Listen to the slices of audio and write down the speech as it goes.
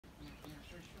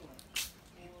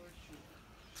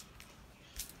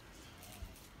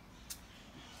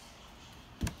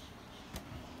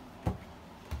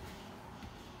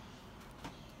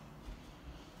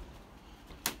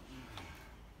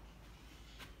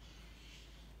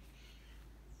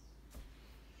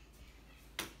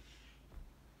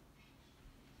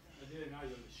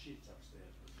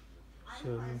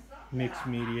So mixed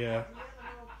media,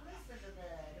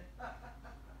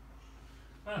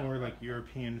 more like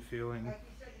European feeling. Like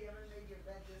you said, you haven't made your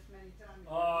bed this many times.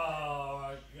 Oh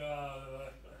my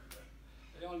God!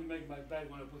 I only make my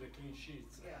bed when I put the clean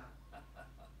sheets. Yeah.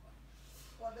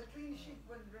 Well, the clean sheet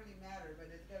wouldn't really matter, but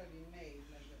it's got to be made.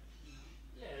 Like a, you know.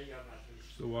 Yeah, you got that.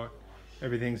 So what?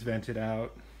 Everything's vented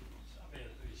out. Yeah,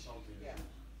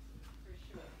 for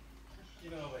sure.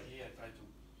 Even over here, I try to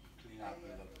clean up a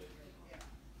little bit. Yeah.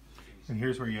 And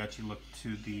here's where you actually look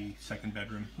to the second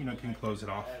bedroom. You know, you can close it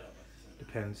off.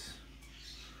 Depends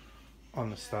on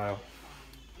the style.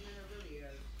 I mean, it really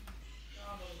is.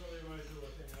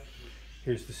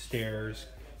 Here's the stairs,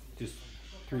 just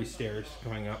 3 stairs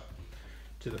going up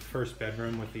to the first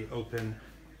bedroom with the open.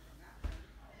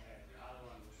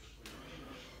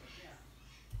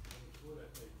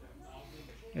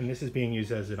 And this is being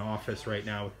used as an office right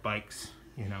now with bikes,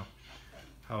 you know.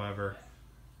 However,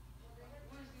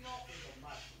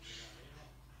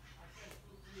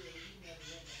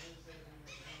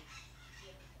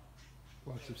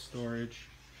 lots of storage.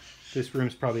 This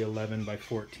room's probably 11 by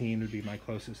 14 would be my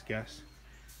closest guess.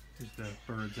 There's the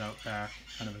birds out back,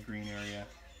 kind of a green area,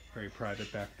 very private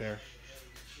back there.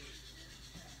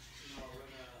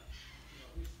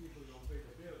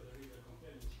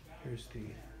 Here's the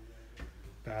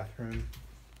bathroom,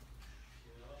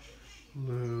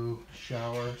 loo,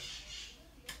 shower.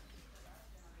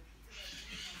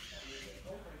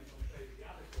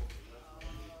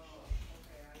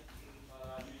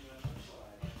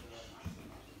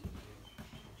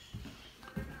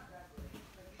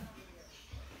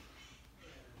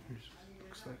 Here's what it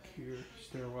looks like here,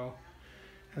 stairwell.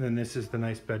 And then this is the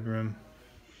nice bedroom,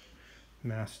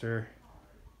 master.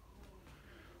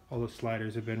 All the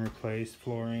sliders have been replaced,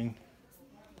 flooring,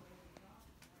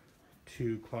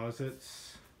 2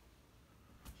 closets.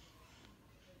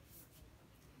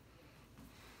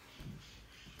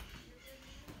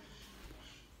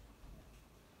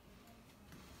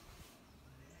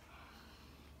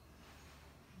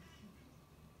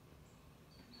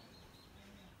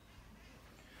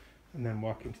 And then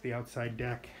walk into the outside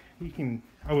deck. You can,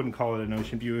 I wouldn't call it an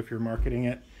ocean view if you're marketing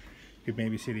it. You could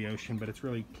maybe see the ocean, but it's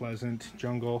really pleasant,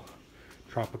 jungle,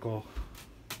 tropical.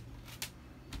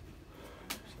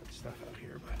 There's that stuff out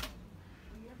here, but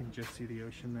you can just see the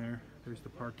ocean there. There's the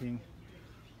parking.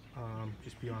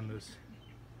 Just beyond those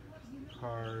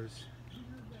cars.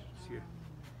 See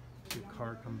a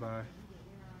car come by.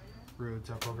 Roads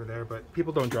up over there, but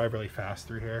people don't drive really fast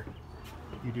through here.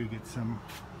 You do get some,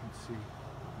 let's see.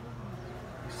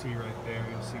 You see right there,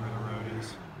 you'll see where the road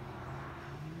is.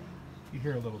 You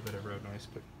hear a little bit of road noise,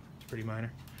 but it's pretty minor.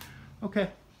 Okay,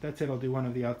 that's it. I'll do one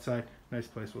of the outside. Nice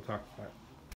place. We'll talk about it.